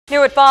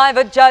New at 5,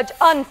 a judge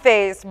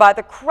unfazed by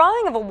the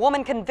crying of a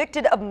woman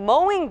convicted of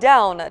mowing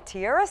down a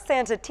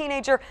Tierrasanta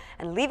teenager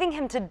and leaving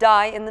him to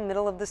die in the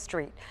middle of the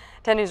street.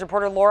 10 News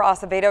reporter Laura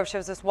Acevedo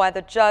shows us why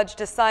the judge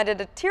decided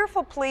a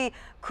tearful plea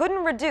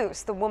couldn't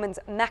reduce the woman's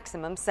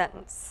maximum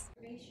sentence.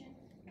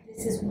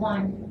 This is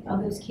one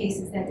of those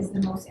cases that is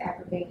the most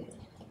aggravated.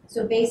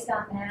 So based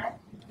on that,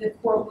 the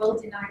court will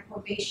deny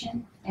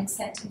probation and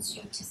sentence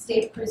you to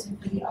state prison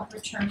for the upper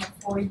term of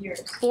 4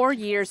 years. 4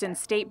 years in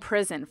state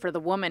prison for the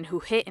woman who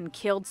hit and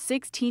killed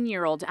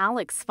 16-year-old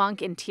Alex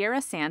Funk in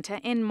Tierrasanta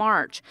in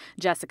March.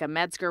 Jessica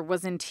Metzger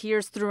was in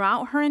tears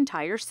throughout her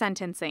entire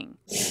sentencing.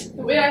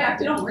 The way I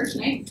acted on March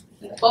 9th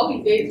and the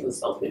following days was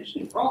selfish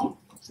and wrong.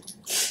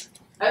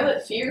 I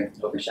let fear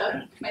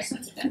overshadow my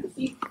sense of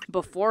empathy.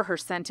 Before her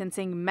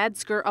sentencing,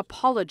 Metzger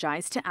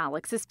apologized to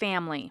Alex's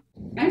family.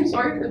 I'm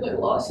sorry for their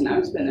loss, and I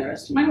would spend the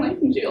rest of my life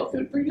in jail if it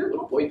would bring your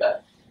little boy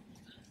back.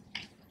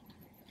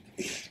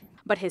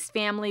 But his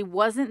family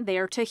wasn't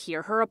there to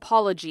hear her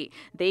apology.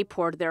 They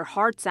poured their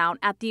hearts out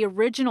at the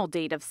original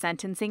date of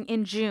sentencing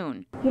in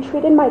June. You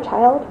treated my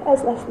child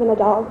as less than a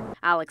dog.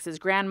 Alex's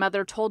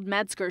grandmother told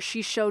Metzger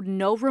she showed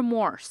no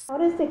remorse. How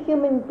does a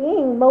human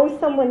being mow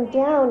someone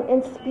down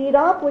and speed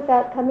off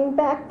without coming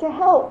back to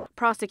help?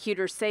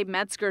 Prosecutors say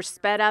Metzger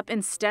sped up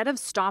instead of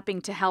stopping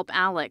to help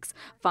Alex.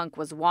 Funk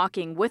was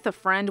walking with a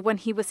friend when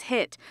he was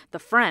hit. The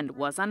friend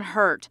was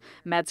unhurt.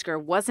 Metzger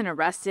wasn't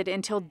arrested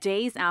until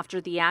days after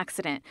the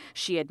accident.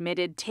 She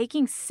admitted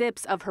taking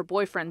sips of her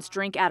boyfriend's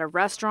drink at a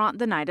restaurant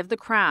the night of the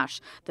crash.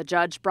 The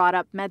judge brought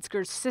up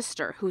Metzger's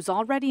sister, who's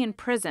already in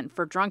prison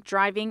for drunk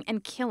driving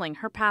and killing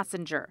her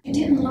passenger. You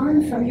didn't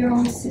learn from your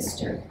own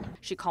sister.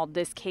 She called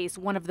this case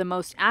one of the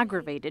most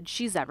aggravated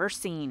she's ever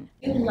seen.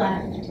 You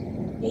left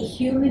a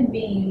human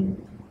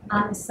being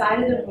on the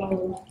side of the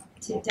road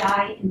to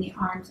die in the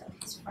arms of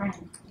his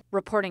friend.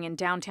 Reporting in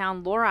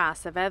downtown, Laura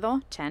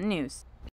Acevedo, 10 News.